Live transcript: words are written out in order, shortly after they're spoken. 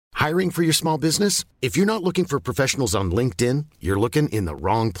Hiring for your small business? If you're not looking for professionals on LinkedIn, you're looking in the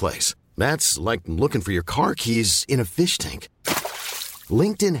wrong place. That's like looking for your car keys in a fish tank.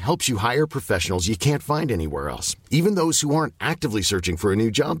 LinkedIn helps you hire professionals you can't find anywhere else, even those who aren't actively searching for a new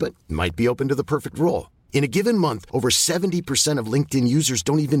job but might be open to the perfect role. In a given month, over 70% of LinkedIn users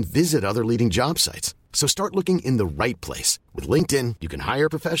don't even visit other leading job sites. So start looking in the right place. With LinkedIn, you can hire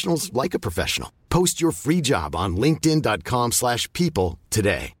professionals like a professional. Post your free job on linkedin.com/people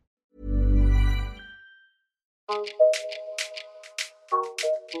today.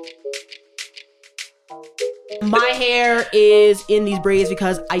 My hair is in these braids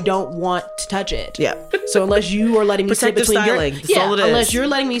because I don't want to touch it. Yeah. So unless you are letting me sit between styling. your That's all it is. unless you're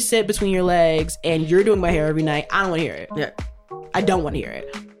letting me sit between your legs and you're doing my hair every night, I don't want to hear it. Yeah. I don't want to hear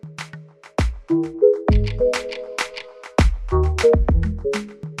it.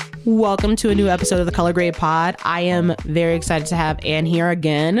 Welcome to a new episode of the Color Grade Pod. I am very excited to have Ann here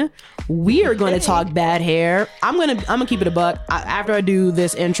again. We are going to talk bad hair. I'm gonna keep it a buck. After I do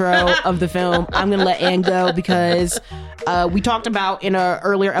this intro of the film, I'm gonna let Ann go because we talked about in an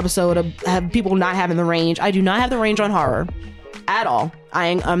earlier episode of people not having the range. I do not have the range on horror at all.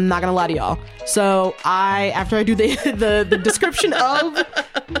 I'm not gonna lie to y'all. So after I do the description of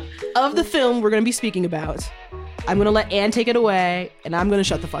the film we're gonna be speaking about, I'm going to let Ann take it away, and I'm going to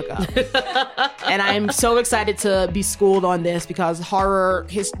shut the fuck up. And I'm so excited to be schooled on this because horror,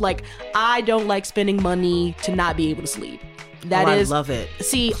 I don't like spending money to not be able to sleep. I love it.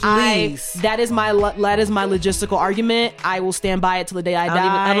 See, Please. that is my logistical argument. I will stand by it till the day I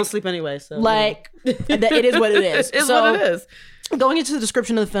die. I don't sleep anyway, so. It is what it is. It's what it is. Going into the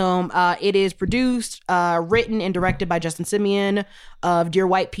description of the film, it is produced, written, and directed by Justin Simien of Dear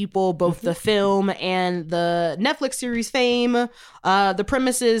White People, both the film and the Netflix series Fame. The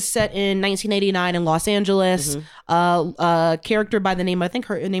premise is set in 1989 in Los Angeles. A character by the name, I think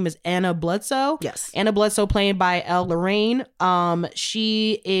her name is Anna Bledsoe. Yes. Anna Bledsoe, played by Elle Lorraine.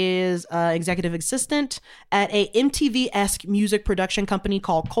 She is executive assistant at a MTV-esque music production company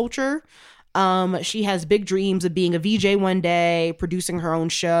called Culture. She has big dreams of being a VJ one day, producing her own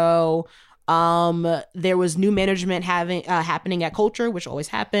show. There was new management happening at Culture, which always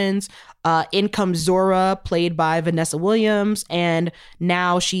happens. In comes Zora, played by Vanessa Williams, and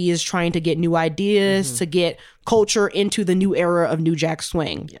now she is trying to get new ideas to get Culture into the new era of New Jack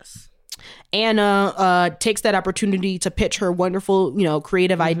Swing. Yes. Anna takes that opportunity to pitch her wonderful,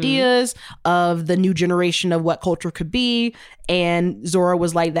 creative ideas of the new generation of what Culture could be. And Zora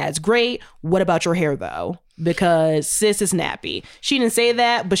was like, that's great. What about your hair, though? Because sis is nappy. She didn't say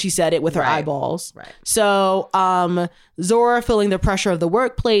that, but she said it with her eyeballs. Right. So Zora, feeling the pressure of the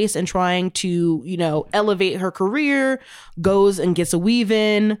workplace and trying to, elevate her career, goes and gets a weave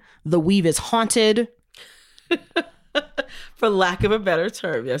in. The weave is haunted. For lack of a better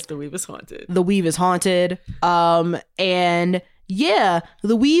term, yes, the weave is haunted. The weave is haunted. And yeah,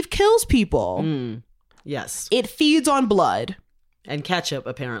 the weave kills people. Yes. It feeds on blood. And ketchup,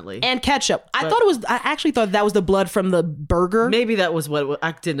 apparently. I actually thought that was the blood from the burger. Maybe that was what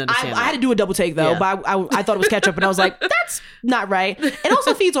I didn't understand. I had to do a double take though, but I thought it was ketchup, and I was like, that's not right. It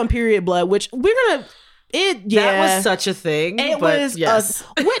also feeds on period blood, which we're gonna. That was such a thing. It was, yes.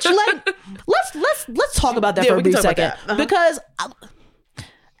 Which let's talk about that for a brief second, because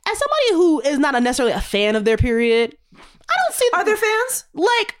as somebody who is not necessarily a fan of their period, I don't see. Are there fans?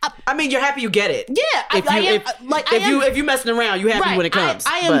 I mean, you're happy you get it. Yeah, if you messing around, you happy when it comes.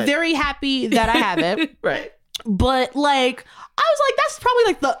 I am very happy that I have it. Right. But I was like, that's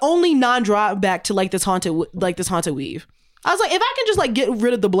probably the only non-drawback to this haunted weave. I was like, if I can just get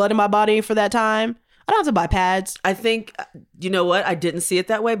rid of the blood in my body for that time, I don't have to buy pads. I think, you know what? I didn't see it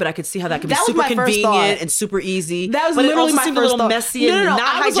that way, but I could see how that could be super convenient and super easy. That was literally my first thought. It also seemed a little messy and not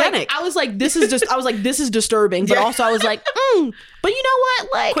hygienic. I was like, this is disturbing. But also I was like, but you know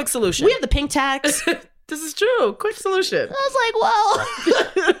what? Quick solution. We have the pink tax. This is true. Quick solution. I was like,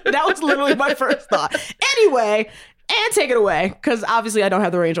 well, that was literally my first thought. Anyway, and take it away, because obviously I don't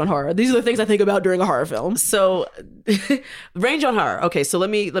have the range on horror. These are the things I think about during a horror film. So, range on horror. Okay, so let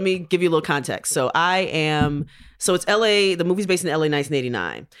me give you a little context. So it's LA, the movie's based in LA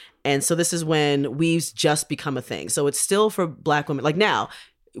 1989. And so this is when weaves just become a thing. So it's still for Black women. Like now,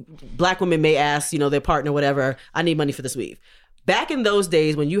 Black women may ask, their partner, whatever, I need money for this weave. Back in those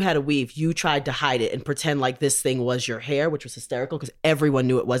days, when you had a weave, you tried to hide it and pretend like this thing was your hair, which was hysterical because everyone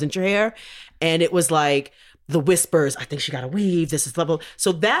knew it wasn't your hair. And it was like the whispers, I think she got a weave, this is level.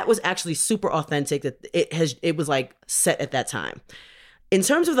 So that was actually super authentic, that it was set at that time. In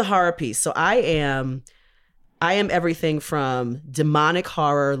terms of the horror piece, so I am everything from demonic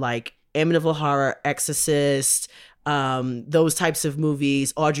horror, like Amityville Horror, Exorcist, those types of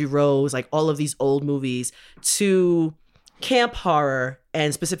movies, Audrey Rose, like all of these old movies, to camp horror,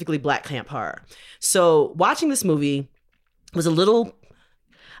 and specifically Black camp horror. So watching this movie was a little,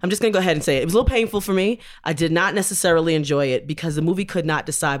 I'm just going to go ahead and say it. It was a little painful for me. I did not necessarily enjoy it because the movie could not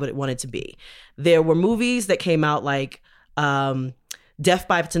decide what it wanted to be. There were movies that came out like Death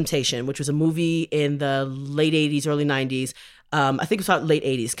by Temptation, which was a movie in the late 80s, early 90s. I think it was about late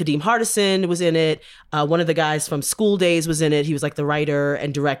 80s. Kadeem Hardison was in it. One of the guys from School Days was in it. He was like the writer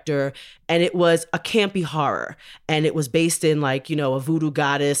and director. And it was a campy horror. And it was based in like, you know, a voodoo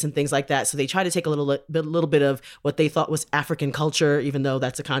goddess and things like that. So they tried to take a little bit of what they thought was African culture, even though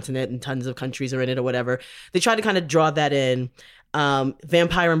that's a continent and tons of countries are in it or whatever. They tried to kind of draw that in.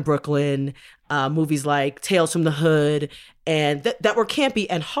 Vampire in Brooklyn, movies like Tales from the Hood, and that were campy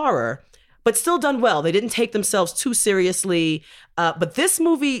and horror, but still done well. They didn't take themselves too seriously. But this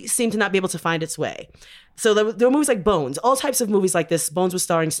movie seemed to not be able to find its way. So there were movies like Bones, all types of movies like this. Bones was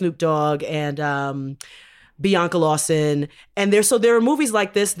starring Snoop Dogg and Bianca Lawson. And there are movies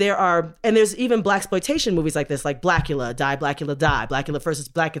like this. And there's even blaxploitation movies like this, like Blackula, Die, Blackula, Die, Blackula versus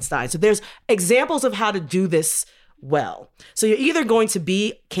Blackenstein. So there's examples of how to do this well. So you're either going to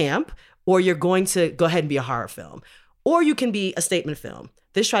be camp or you're going to go ahead and be a horror film, or you can be a statement film.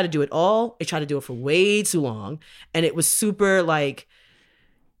 This tried to do it all. It tried to do it for way too long. And it was super like,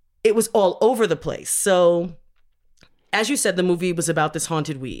 it was all over the place. So as you said, the movie was about this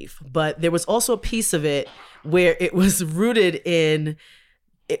haunted weave, but there was also a piece of it where it was rooted in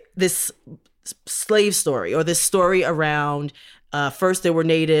this slave story, or this story around first there were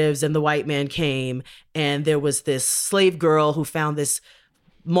natives and the white man came, and there was this slave girl who found this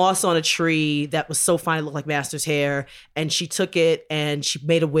moss on a tree that was so fine it looked like master's hair, and she took it and she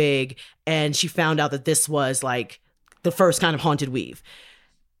made a wig, and she found out that this was like the first kind of haunted weave.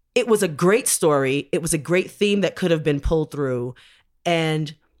 It was a great story. It was a great theme that could have been pulled through.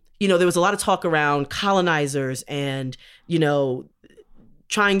 And, you know, there was a lot of talk around colonizers and, you know,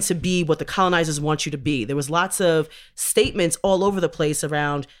 trying to be what the colonizers want you to be. There was lots of statements all over the place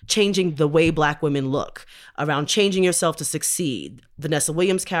around changing the way Black women look, around changing yourself to succeed. Vanessa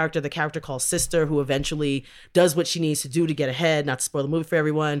Williams' character, the character called Sister, who eventually does what she needs to do to get ahead, not to spoil the movie for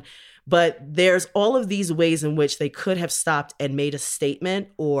everyone. But there's all of these ways in which they could have stopped and made a statement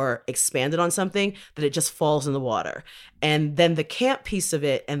or expanded on something that it just falls in the water. And then the camp piece of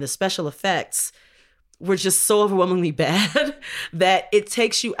it and the special effects were just so overwhelmingly bad that it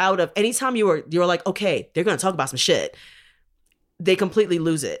takes you out of, anytime you're like, okay, they're going to talk about some shit, they completely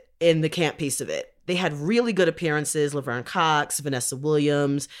lose it in the camp piece of it. They had really good appearances, Laverne Cox, Vanessa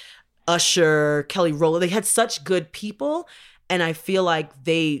Williams, Usher, Kelly Rowland. They had such good people. And I feel like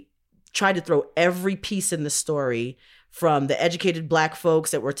they tried to throw every piece in the story, from the educated Black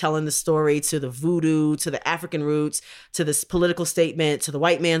folks that were telling the story, to the voodoo, to the African roots, to this political statement, to the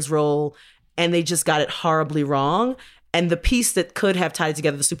white man's role. And they just got it horribly wrong. And the piece that could have tied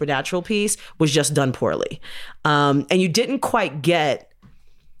together the supernatural piece was just done poorly. And you didn't quite get,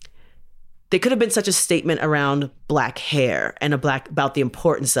 there could have been such a statement around Black hair and about the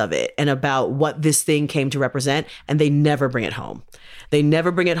importance of it and about what this thing came to represent. And they never bring it home. They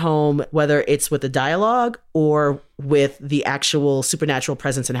never bring it home, whether it's with the dialogue or with the actual supernatural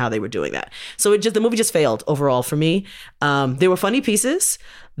presence and how they were doing that. So the movie just failed overall for me. There were funny pieces.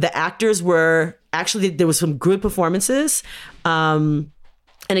 The actors were there was some good performances. And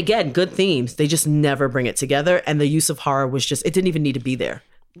again, good themes. They just never bring it together. And the use of horror was just, it didn't even need to be there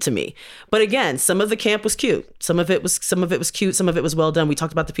to me. But again, some of the camp was cute. Some of it was cute. Some of it was well done. We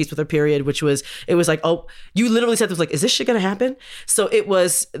talked about the piece with her period, which was, it was like, oh, you literally said, it was like, is this shit gonna happen? So it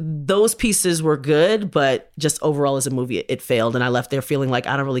was, those pieces were good, but just overall as a movie, it failed. And I left there feeling like,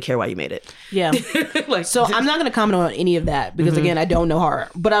 I don't really care why you made it. Yeah. So I'm not going to comment on any of that because again, I don't know horror,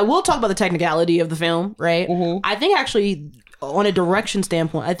 but I will talk about the technicality of the film, right? Mm-hmm. I think actually on a direction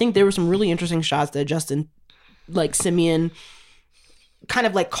standpoint, I think there were some really interesting shots that Justin, like Simeon, kind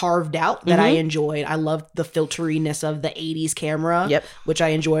of like carved out that I enjoyed. I loved the filteriness of the 80s camera, which I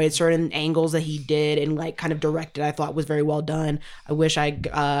enjoyed. Certain angles that he did and like kind of directed, I thought was very well done. I wish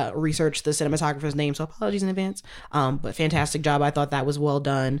I researched the cinematographer's name, so apologies in advance. But fantastic job. I thought that was well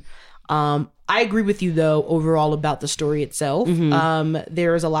done. I agree with you though overall about the story itself.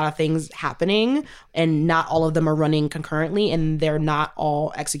 There's a lot of things happening and not all of them are running concurrently and they're not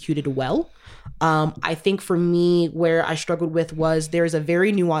all executed well. I think for me, where I struggled with was there's a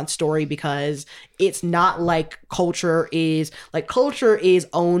very nuanced story because it's not like culture is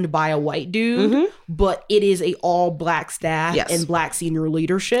owned by a white dude, but it is a all Black staff and Black senior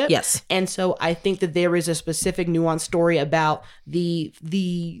leadership. Yes. And so I think that there is a specific nuanced story about the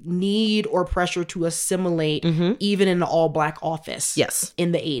need or pressure to assimilate even in an all black office Yes.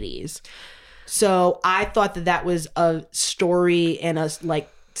 in the 80s. So I thought that was a story and a like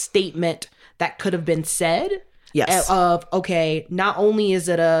statement that could have been said. Yes. Of, okay, not only is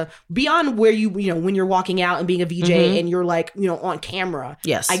it a beyond where you know, when you're walking out and being a VJ and you're like, you know, on camera.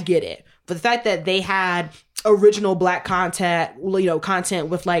 Yes. I get it. But the fact that they had original black content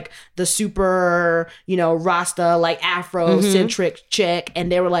with like the super, you know, Rasta, like Afro-centric chick,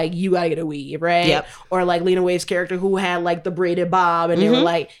 and they were like, you gotta get a weave, right? Yep. Or like Lena Waithe's character who had like the braided bob, and they were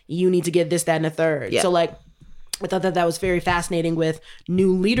like, you need to get this, that, and the third. Yeah. So like, I thought that was very fascinating. With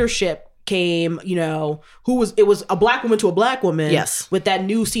new leadership came, you know, it was a black woman to a black woman. Yes. With that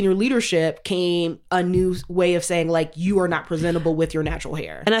new senior leadership came a new way of saying like, you are not presentable with your natural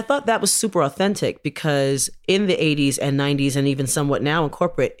hair. And I thought that was super authentic, because in the 80s and 90s and even somewhat now in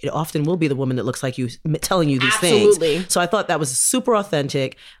corporate, it often will be the woman that looks like you telling you these Absolutely. things. So I thought that was super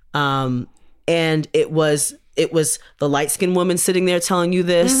authentic. And it was the light-skinned woman sitting there telling you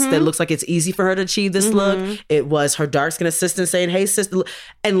this that looks like it's easy for her to achieve this look. It was her dark-skinned assistant saying, hey, sister,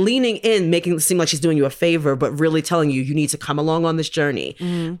 and leaning in, making it seem like she's doing you a favor, but really telling you, you need to come along on this journey.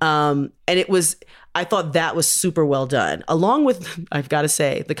 And I thought that was super well done. Along with, I've got to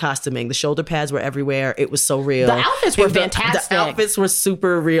say, the costuming. The shoulder pads were everywhere. It was so real. The outfits were fantastic. The outfits were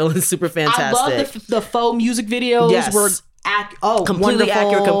super real and super fantastic. I love the faux music videos. Yes. Were completely wonderful.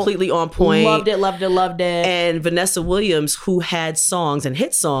 accurate, completely on point. Loved it. And Vanessa Williams, who had songs and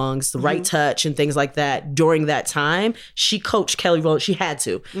hit songs, The Right Touch and things like that during that time, she coached Kelly Rowland. She had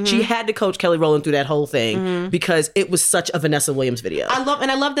to. She had to coach Kelly Rowland through that whole thing because it was such a Vanessa Williams video. I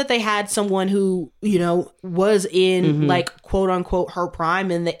love that they had someone who, you know, was in like quote unquote her prime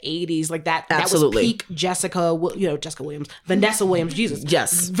in the 80s. Like that Absolutely. was peak Jessica Williams, Vanessa Williams, Jesus.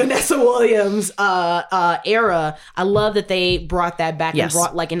 Yes. Vanessa Williams era. I love that they brought that back Yes. and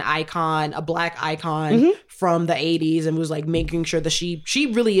brought like an icon, a black icon from the 80s, and was like making sure that she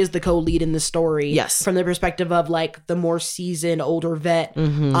really is the co-lead in the story. Yes. From the perspective of like the more seasoned older vet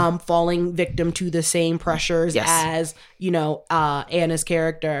falling victim to the same pressures Yes. as, you know, Anna's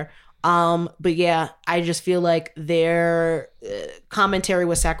character. But yeah, I just feel like their commentary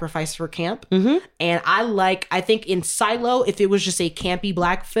was sacrificed for camp. And I think in Silo, if it was just a campy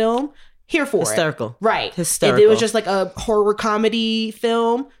black film, here for Hysterical. it. Right. Hysterical. If it was just like a horror comedy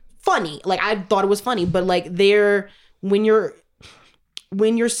film, funny. Like I thought it was funny, but like when you're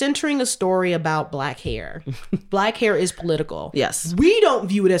centering a story about black hair is political. Yes. We don't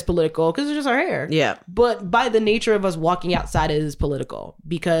view it as political because it's just our hair. Yeah. But by the nature of us walking outside, it is political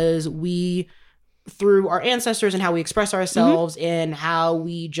because we, through our ancestors and how we express ourselves and how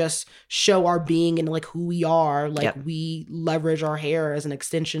we just show our being and like who we are, like we leverage our hair as an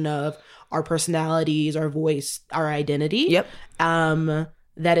extension of our personalities, our voice, our identity. Yep.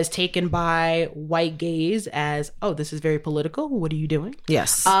 That is taken by white gaze as, oh, this is very political. What are you doing?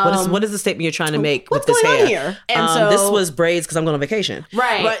 Yes. What is the statement you're trying to make what's with this going hair? on here? And so this was braids because I'm going on vacation.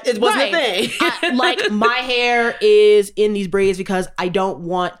 Right. But it wasn't a thing. Like my hair is in these braids because I don't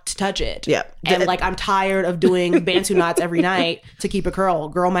want to touch it. Yeah. And like I'm tired of doing Bantu knots every night to keep it curl.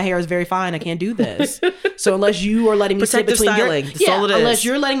 Girl, my hair is very fine. I can't do this. So unless you are letting me Protective sit between styling. That's all it is. unless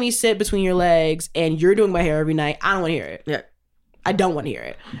you're letting me sit between your legs and you're doing my hair every night, I don't want to hear it. Yeah. I don't want to hear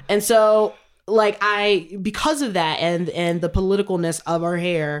it. And so like because of that and the politicalness of our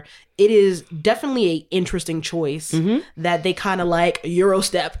hair, it is definitely an interesting choice that they kind of like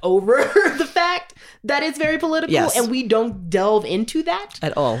Eurostep over the fact that it's very political. Yes. And we don't delve into that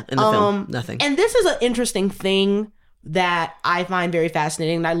At all in the film. Nothing. And this is an interesting thing that I find very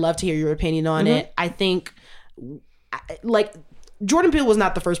fascinating, and I'd love to hear your opinion on it. I think like Jordan Peele was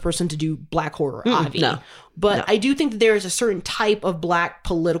not the first person to do black horror, obviously. No. But I do think that there is a certain type of black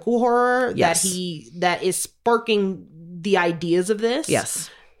political horror Yes. that is sparking the ideas of this.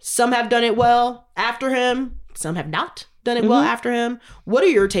 Yes. Some have done it well after him. Some have not done it well after him. What are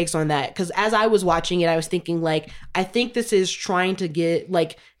your takes on that? Because as I was watching it, I was thinking like, I think this is trying to get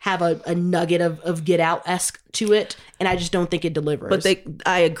like have a nugget of Get Out-esque to it, and I just don't think it delivers. But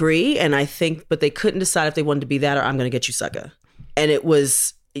I agree, and I think, but they couldn't decide if they wanted to be that or I'm going to get you, sucker. And it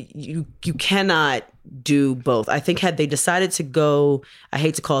was, you cannot do both. I think had they decided to go, I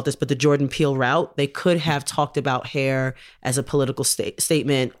hate to call it this, but the Jordan Peele route, they could have talked about hair as a political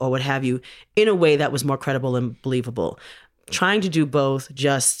statement or what have you in a way that was more credible and believable. Trying to do both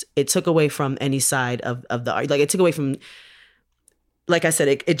it took away from any side of the art. Like it took away from, like I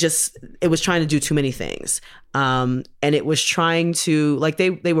said, it was trying to do too many things. And it was trying to, like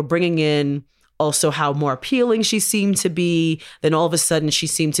they were bringing in also how more appealing she seemed to be. Then all of a sudden she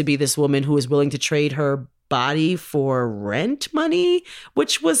seemed to be this woman who is willing to trade her body for rent money,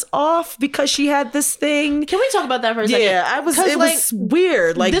 which was off because she had this thing. Can we talk about that for a second? Yeah, it was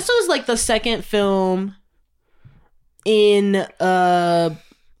weird. Like, this was like the second film in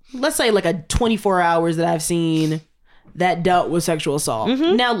let's say like a 24 hours that I've seen that dealt with sexual assault.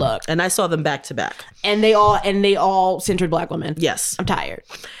 Now look, and I saw them back to back, and they all centered Black women. Yes, I'm tired.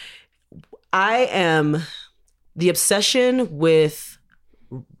 The obsession with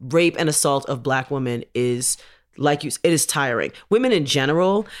rape and assault of Black women is, like it is tiring. Women in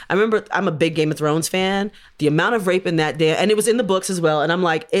general. I remember, I'm a big Game of Thrones fan. The amount of rape in that day, and it was in the books as well. And I'm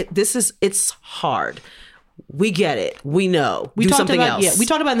like, it's hard. We get it. We know. Do something else. Yeah, we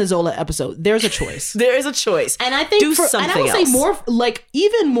talked about in the Zola episode. There's a choice. There is a choice. And I think something and I would else. say more, like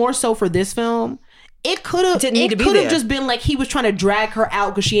even more so for this film. It could have just been like he was trying to drag her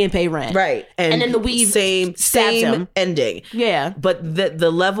out because she didn't pay rent. Right. And then the weave same him. ending. Yeah. But the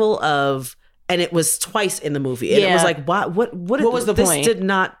level of, and it was twice in the movie. And it was like, what was the point? This did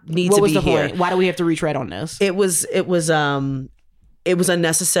not need to be here. What was the point? Why do we have to retread on this? It was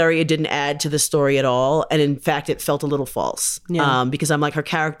unnecessary. It didn't add to the story at all. And in fact, it felt a little false. Yeah. Because I'm like, her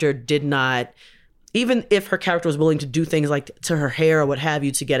character did not, even if her character was willing to do things like to her hair or what have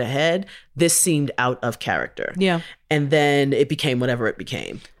you to get ahead, this seemed out of character. Yeah. And then it became whatever it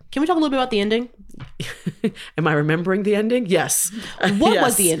became. Can we talk a little bit about the ending? Am I remembering the ending? Yes. What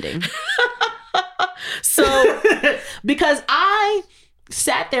was the ending? So, because I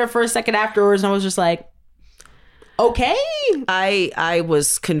sat there for a second afterwards and I was just like, okay. I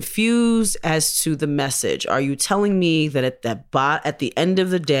was confused as to the message. Are you telling me that at the end of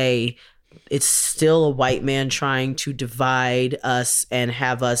the day, it's still a white man trying to divide us and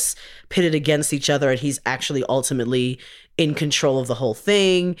have us pitted against each other, and he's actually ultimately in control of the whole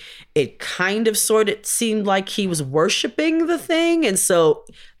thing? It kind of sort of seemed like he was worshiping the thing, and so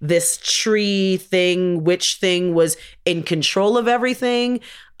this tree thing, witch thing, was in control of everything.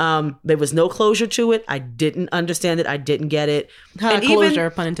 There was no closure to it. I didn't understand it. I didn't get it. Closure,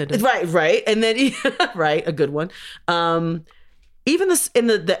 pun intended. Right. And then, right, a good one. Even this in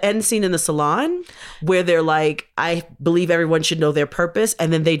the end scene in the salon where they're like, I believe everyone should know their purpose,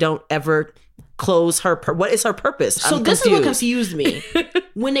 and then they don't ever close her. What is her purpose? So this is what confused me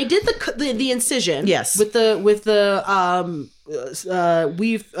when they did the incision. Yes, with the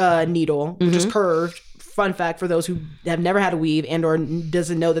weave needle, which is curved. Fun fact for those who have never had a weave and or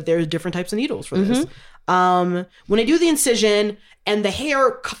doesn't know that there's different types of needles for this. When they do the incision and the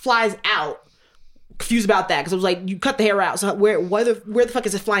hair flies out. Confused about that because it was like you cut the hair out, so where the fuck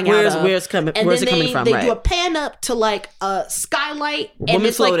is it flying out of? Where's it coming from? They do a pan up to like a skylight, and woman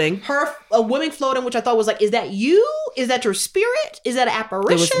it's floating. Like a woman floating, which I thought was like, is that you? Is that your spirit? Is that an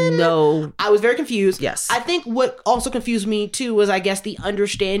apparition? There was no. I was very confused. Yes, I think what also confused me too was I guess the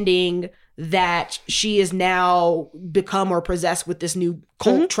understanding that she is now become or possessed with this new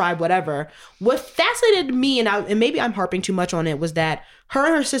cult tribe, whatever. What fascinated me, and maybe I'm harping too much on it, was that her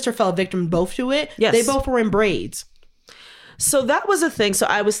and her sister fell victim both to it. Yes. They both were in braids. So that was a thing. So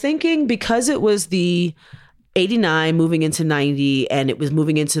I was thinking, because it was the 89 moving into 90 and it was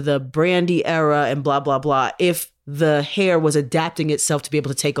moving into the Brandy era and blah, blah, blah, if the hair was adapting itself to be able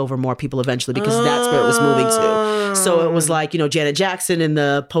to take over more people eventually, because that's where it was moving to. So it was like, Janet Jackson and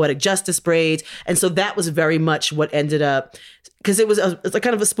the Poetic Justice braids. And so that was very much what ended up, because it's a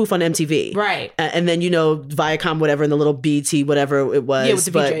kind of a spoof on MTV. Right. And then, Viacom, whatever, and the little BT, whatever it was. Yeah, with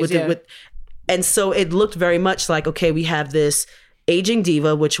the VJs, and so it looked very much like, okay, we have this aging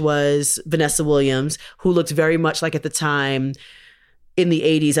diva, which was Vanessa Williams, who looked very much like at the time in the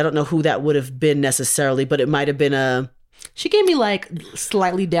 80s. I don't know who that would have been necessarily, but it might have been she gave me like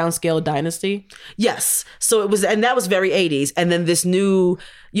slightly downscaled Dynasty. Yes. So it was, and that was very 80s. And then this new,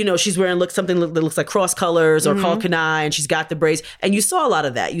 she's wearing something that looks like cross colors or Carl Kanai, and she's got the braids. And you saw a lot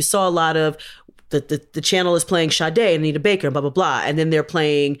of that. You saw a lot of the channel is playing Sade and Anita Baker and blah, blah, blah. And then they're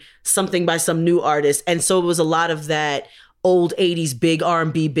playing something by some new artist. And so it was a lot of that old 80s big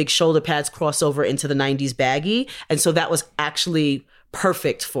R&B, big shoulder pads crossover into the 90s baggy. And so that was actually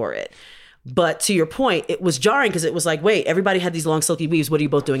perfect for it. But to your point, it was jarring because it was like, wait, everybody had these long silky weaves. What are you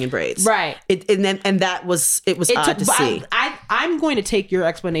both doing in braids? Right. It was odd to see. I'm going to take your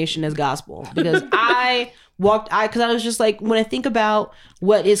explanation as gospel, because I was just like, when I think about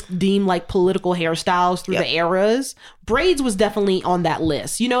what is deemed like political hairstyles through the eras, braids was definitely on that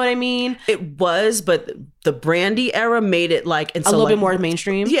list. You know what I mean? It was, but the Brandy era made it like, and a so little like, bit more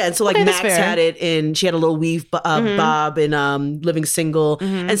mainstream. Yeah, and so like Okay, that's Max fair. had it, and she had a little weave bob in Living Single,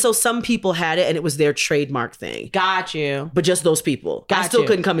 and so some people had it, and it was their trademark thing. Got you. But just those people, I Got still you.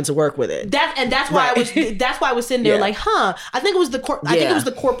 couldn't come into work with it. That's why I was sitting there Yeah. like, huh? I think it was the I think it was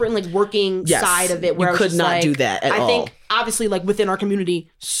the corporate and like working Yes. side of it where You I was could just not like, do that at I all. think obviously like within our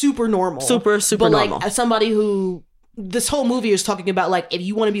community, super normal, Super but normal. like as somebody who this whole movie is talking about like if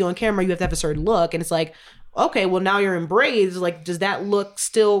you want to be on camera, you have to have a certain look, and it's like. Okay, well now you're in braids. Like, does that look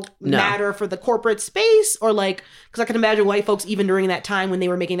still matter for the corporate space, or like? Because I can imagine white folks even during that time when they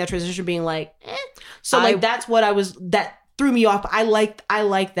were making that transition, being like, eh. So like that's what that threw me off. I like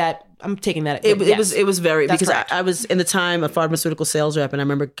that. I'm taking that. It was very That's because correct. I was in the time a pharmaceutical sales rep, and I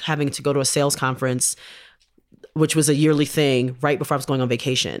remember having to go to a sales conference, which was a yearly thing right before I was going on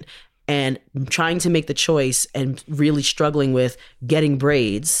vacation, and trying to make the choice and really struggling with getting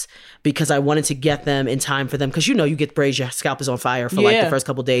braids because I wanted to get them in time for them. Because you get braids, your scalp is on fire for like the first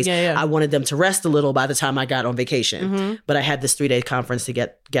couple of days. Yeah. I wanted them to rest a little by the time I got on vacation. But I had this 3-day conference to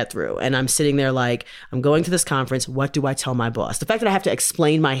get through. And I'm sitting there like, I'm going to this conference. What do I tell my boss? The fact that I have to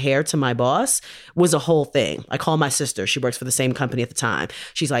explain my hair to my boss was a whole thing. I call my sister. She works for the same company at the time.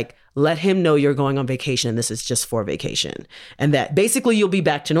 She's like, let him know you're going on vacation and this is just for vacation. And that basically you'll be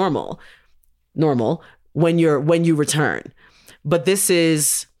back to normal when you return. But this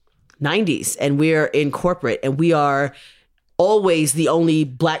is 90s and we're in corporate and we are always the only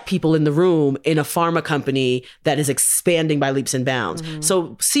Black people in the room in a pharma company that is expanding by leaps and bounds.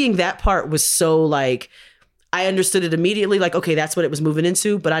 So seeing that part was so like, I understood it immediately, like, okay, that's what it was moving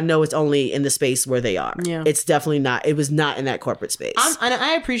into, but I know it's only in the space where they are. Yeah. It's definitely not, it was not in that corporate space. And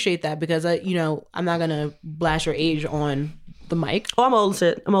I appreciate that because I'm not gonna blast your age on the mic. Oh, I'm old as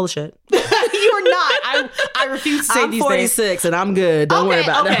shit. You're not. I refuse to say I'm these 46 things. and I'm good. Don't worry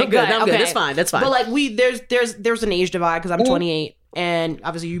about it. I'm good. I'm good. That's fine. That's fine. But like there's an age divide because I'm 28 and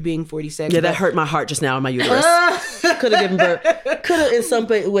obviously you being 46. Yeah, that hurt my heart just now in my uterus. Could have given birth. Could have in some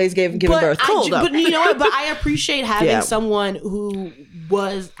ways given birth. Cool though. But you know what? But I appreciate having Yeah. someone who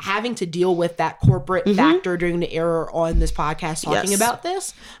was having to deal with that corporate factor during the era on this podcast talking Yes. about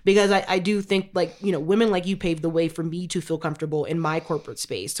this because I do think like women like you paved the way for me to feel comfortable in my corporate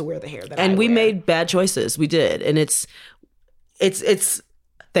space to wear the hair that I And we wear. made bad choices. We did. And it's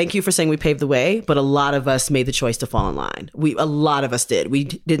thank you for saying we paved the way, but a lot of us made the choice to fall in line. A lot of us did. We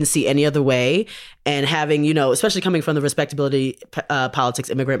didn't see any other way. And having, especially coming from the respectability politics,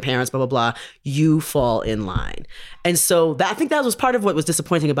 immigrant parents, blah, blah, blah, you fall in line. And so I think that was part of what was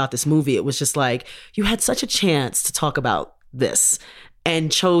disappointing about this movie. It was just like, you had such a chance to talk about this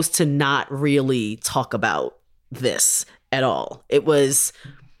and chose to not really talk about this at all. It was...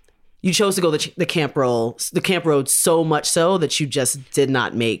 You chose to go the camp road so much so that you just did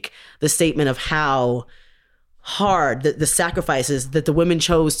not make the statement of how hard the sacrifices that the women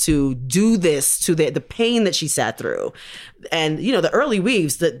chose to do this, to the pain that she sat through. And, the early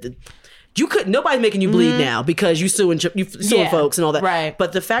weaves, nobody's making you bleed now because you suing folks and all that. Right.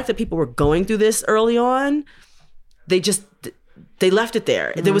 But the fact that people were going through this early on, they left it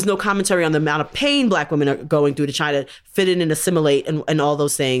there. There was no commentary on the amount of pain Black women are going through to try to fit in and assimilate and all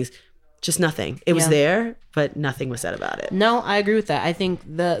those things. Just nothing. It was there, but nothing was said about it. No, I agree with that. I think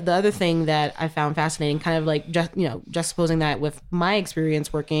the other thing that I found fascinating, kind of like juxtaposing that with my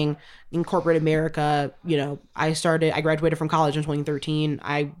experience working in corporate America. I graduated from college in 2013.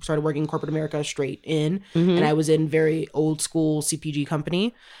 I started working in corporate America straight in, and I was in very old school CPG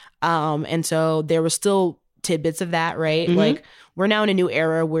company, and so there was still tidbits of that, right? Like we're now in a new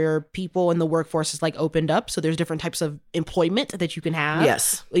era where people in the workforce is like opened up, so there's different types of employment that you can have.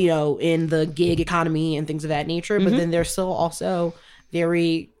 Yes, in the gig economy and things of that nature. But then there's still also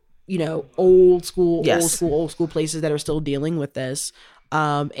very old school places that are still dealing with this.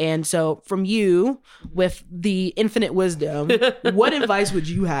 And so from you, with the infinite wisdom, what advice would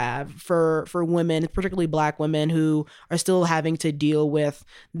you have for women, particularly Black women, who are still having to deal with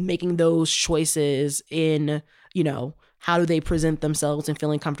making those choices in, how do they present themselves and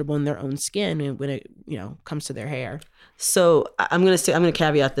feeling comfortable in their own skin when it, comes to their hair? So I'm going to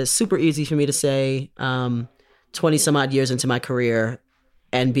caveat this. Super easy for me to say 20 some odd years into my career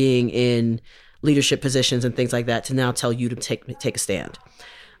and being in leadership positions and things like that to now tell you to take a stand.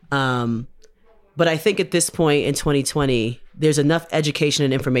 But I think at this point in 2020, there's enough education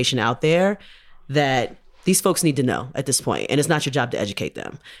and information out there that these folks need to know at this point, and it's not your job to educate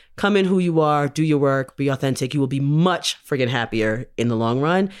them. Come in who you are, do your work, be authentic. You will be much friggin' happier in the long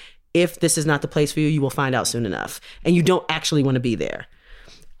run. If this is not the place for you, you will find out soon enough, and you don't actually want to be there.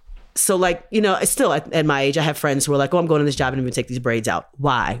 So like, you know, it's still at my age, I have friends who are like, oh, I'm going to this job and I'm going to take these braids out.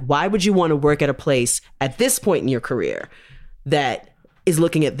 Why? Why would you want to work at a place at this point in your career that is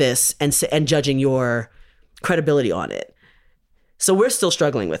looking at this and judging your credibility on it? So we're still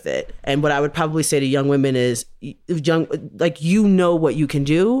struggling with it. And what I would probably say to young women is, you know what you can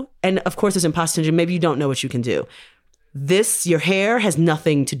do. And of course, there's imposter syndrome. Maybe you don't know what you can do. Your hair has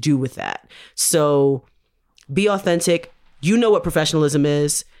nothing to do with that. So be authentic. You know what professionalism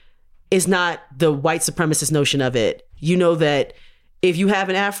is. It's not the white supremacist notion of it. You know that if you have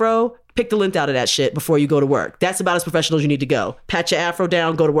an afro, pick the length out of that shit before you go to work. That's about as professional as you need to go. Pat your afro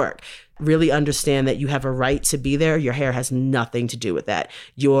down, go to work. Really understand that you have a right to be there. Your hair has nothing to do with that.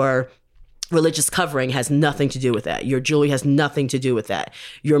 Your religious covering has nothing to do with that. Your jewelry has nothing to do with that.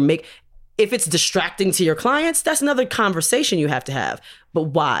 If it's distracting to your clients, that's another conversation you have to have. But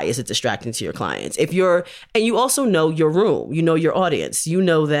why is it distracting to your clients? And you also know your room, you know your audience. You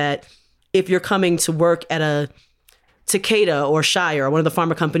know that if you're coming to work at a Takeda or Shire or one of the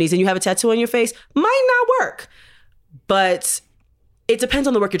pharma companies and you have a tattoo on your face, might not work. But it depends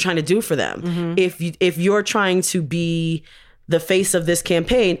on the work you're trying to do for them. Mm-hmm. If you're trying to be the face of this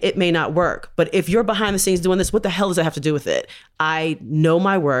campaign, it may not work. But if you're behind the scenes doing this, what the hell does that have to do with it? I know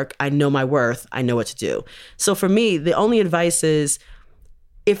my work. I know my worth. I know what to do. So for me, the only advice is,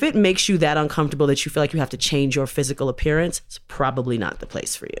 if it makes you that uncomfortable that you feel like you have to change your physical appearance, it's probably not the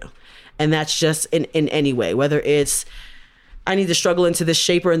place for you. And that's just in any way, whether it's, I need to struggle into this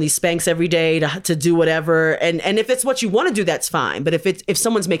shaper and these Spanx every day to do whatever. And if it's what you want to do, that's fine. But if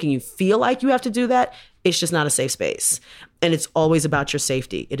someone's making you feel like you have to do that, it's just not a safe space. And it's always about your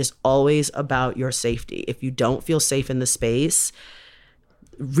safety. It is always about your safety. If you don't feel safe in the space,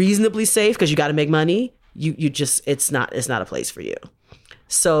 reasonably safe, because you got to make money, it's not a place for you.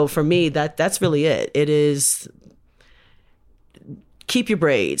 So for me, that's really it. It is, keep your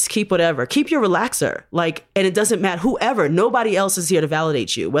braids, keep whatever, keep your relaxer. And it doesn't matter, whoever, nobody else is here to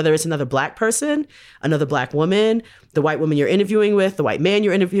validate you, whether it's another Black person, another Black woman, the white woman you're interviewing with, the white man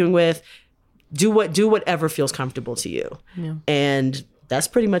you're interviewing with. Do whatever feels comfortable to you. Yeah. And that's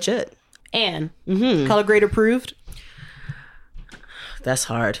pretty much it. And color grade approved? That's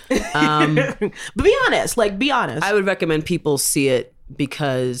hard. But be honest, be honest. I would recommend people see it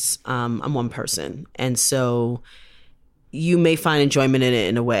because I'm one person. And so you may find enjoyment in it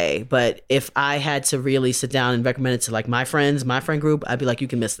in a way. But if I had to really sit down and recommend it to my friends, my friend group, I'd be like, you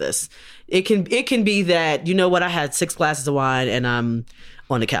can miss this. It can be that, you know what, I had 6 glasses of wine and I'm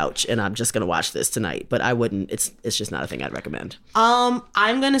on the couch and I'm just going to watch this tonight. But I wouldn't, it's just not a thing I'd recommend. I'm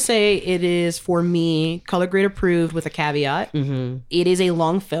going to say it is, for me, color grade approved with a caveat. Mm-hmm. It is a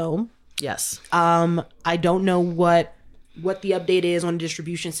long film. Yes. I don't know what the update is on a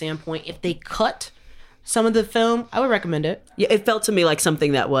distribution standpoint. If they cut some of the film, I would recommend it. Yeah, it felt to me like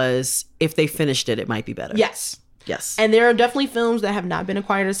something that was, if they finished it, it might be better. Yes. Yes. And there are definitely films that have not been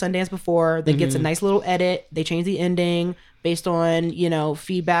acquired at Sundance before that gets a nice little edit. They change the ending based on,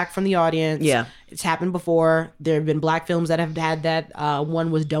 feedback from the audience. Yeah. It's happened before. There have been Black films that have had that.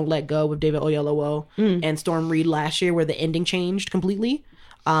 One was Don't Let Go with David Oyelowo and Storm Reed last year, where the ending changed completely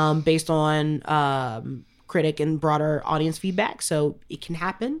based on critic and broader audience feedback. So it can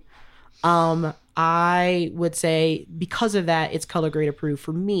happen. I would say because of that, it's color grade approved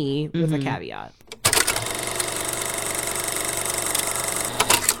for me with a caveat.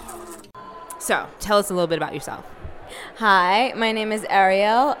 So, tell us a little bit about yourself. Hi, my name is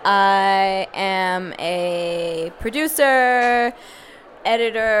Ariel. I am a producer,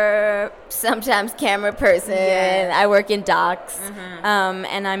 editor, sometimes camera person. Yes. I work in docs,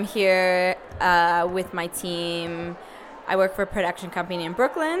 and I'm here with my team. I work for a production company in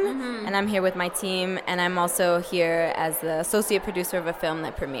Brooklyn, and I'm here with my team, and I'm also here as the associate producer of a film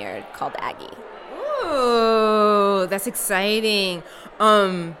that premiered called Aggie. Ooh, that's exciting.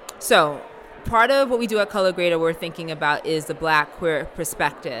 So part of what we do at Color Grade, we're thinking about is the Black queer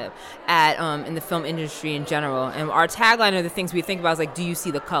perspective in the film industry in general. And our tagline are the things we think about is do you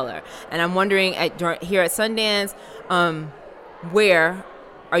see the color? And I'm wondering here at Sundance, where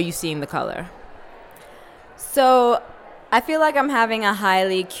are you seeing the color? So I feel like I'm having a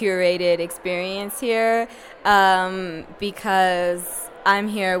highly curated experience here because I'm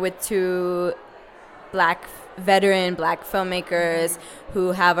here with 2 veteran Black filmmakers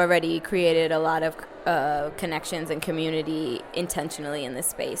who have already created a lot of connections and community intentionally in this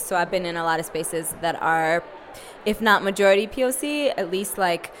space. So I've been in a lot of spaces that are, if not majority POC, at least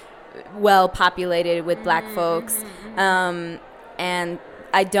well populated with Black folks. And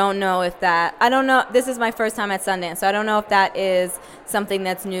I don't know, this is my first time at Sundance, so I don't know if that is something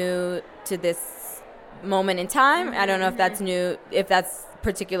that's new to this moment in time. I don't know if that's new, if that's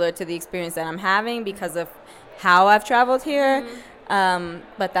particular to the experience that I'm having because of how I've traveled here.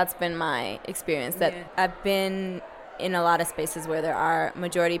 But that's been my experience, that I've been in a lot of spaces where there are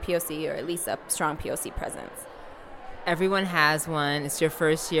majority POC or at least a strong POC presence. Everyone has one. It's your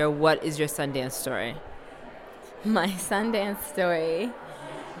first year. What is your Sundance story? My Sundance story.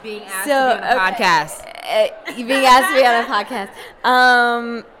 Being asked to be on a podcast. Being asked to be on a podcast.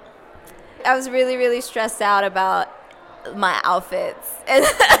 I was really, really stressed out about my outfits.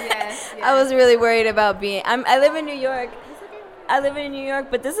 Yes. I was really worried about I live in New York.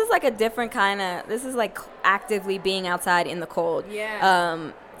 But this is like a different kind of, this is like actively being outside in the cold.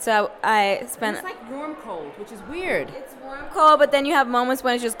 Yeah. So I spent... It's like warm cold, which is weird. It's warm cold, but then you have moments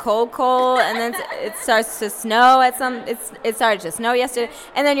when it's just cold, and then it starts to snow it started to snow yesterday,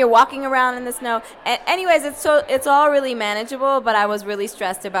 and then you're walking around in the snow. And anyways, it's all really manageable, but I was really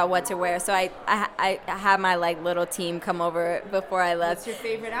stressed about what to wear. So I had my like little team come over before I left. What's your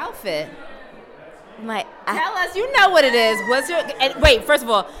favorite outfit? Tell us, you know what it is. Wait, first of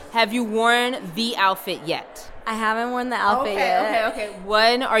all, have you worn the outfit yet? I haven't worn the outfit yet. Okay.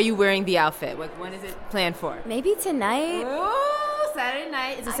 When are you wearing the outfit? When is it planned for? Maybe tonight. Ooh, Saturday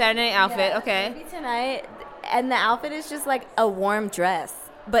night. It's a Saturday night outfit. Yeah, okay. Maybe tonight. And the outfit is just like a warm dress,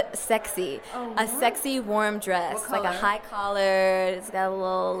 but sexy. A sexy warm dress. What color? Like a high collar. It's got a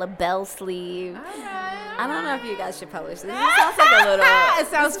little labelle sleeve. All right. I don't know if you guys should publish this. It sounds like a little... It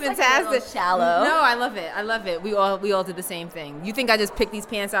sounds fantastic. Like a little shallow. No, I love it. We all did the same thing. You think I just picked these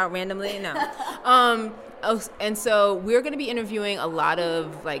pants out randomly? No. And so we're going to be interviewing a lot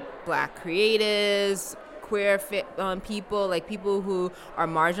of like Black creatives, queer people, like people who are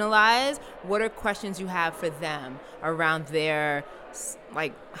marginalized. What are questions you have for them around their,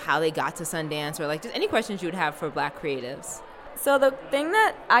 like, how they got to Sundance, or like just any questions you would have for Black creatives? So the thing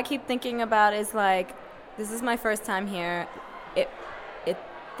that I keep thinking about is like, this is my first time here.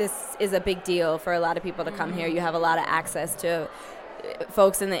 This is a big deal for a lot of people to come here. You have a lot of access to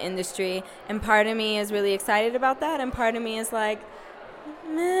folks in the industry, and part of me is really excited about that, and part of me is like,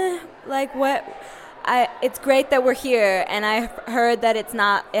 meh, like what? It's great that we're here, and I heard that it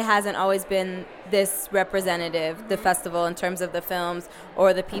hasn't always been this representative, the festival, in terms of the films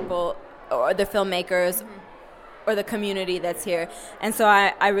or the people or the filmmakers or the community that's here. And so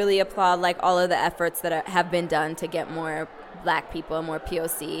I really applaud like all of the efforts that have been done to get more Black people, more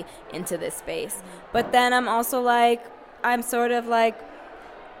POC into this space. But then I'm sort of like,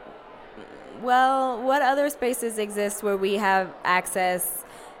 well, what other spaces exist where we have access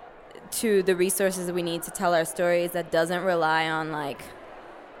to the resources we need to tell our stories that doesn't rely on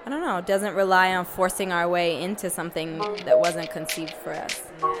doesn't rely on forcing our way into something that wasn't conceived for us.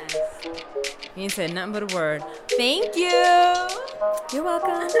 You said nothing but a word. Thank you. You're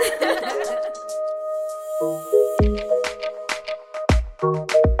welcome.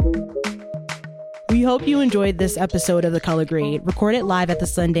 We hope you enjoyed this episode of The Color Grade, recorded live at the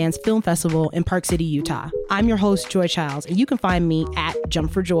Sundance Film Festival in Park City, Utah. I'm your host, Joy Childs, and you can find me at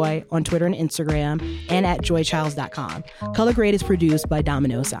Jump for Joy on Twitter and Instagram, and at joychilds.com. Color Grade is produced by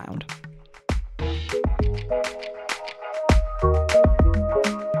Domino Sound.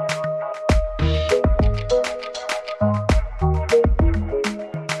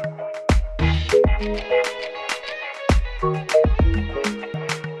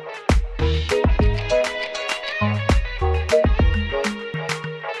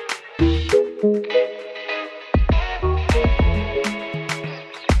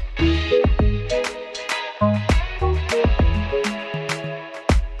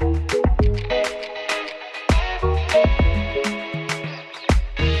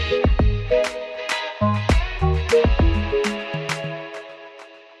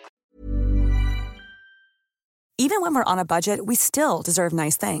 Even when we're on a budget, we still deserve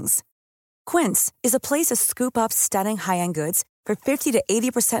nice things. Quince is a place to scoop up stunning high-end goods for 50 to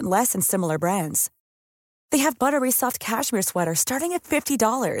 80% less than similar brands. They have buttery soft cashmere sweaters starting at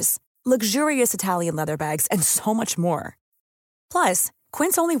 $50, luxurious Italian leather bags, and so much more. Plus,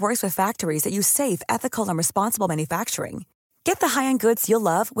 Quince only works with factories that use safe, ethical, and responsible manufacturing. Get the high-end goods you'll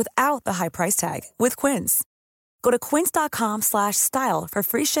love without the high price tag with Quince. Go to quince.com/style for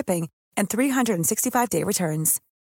free shipping and 365-day returns.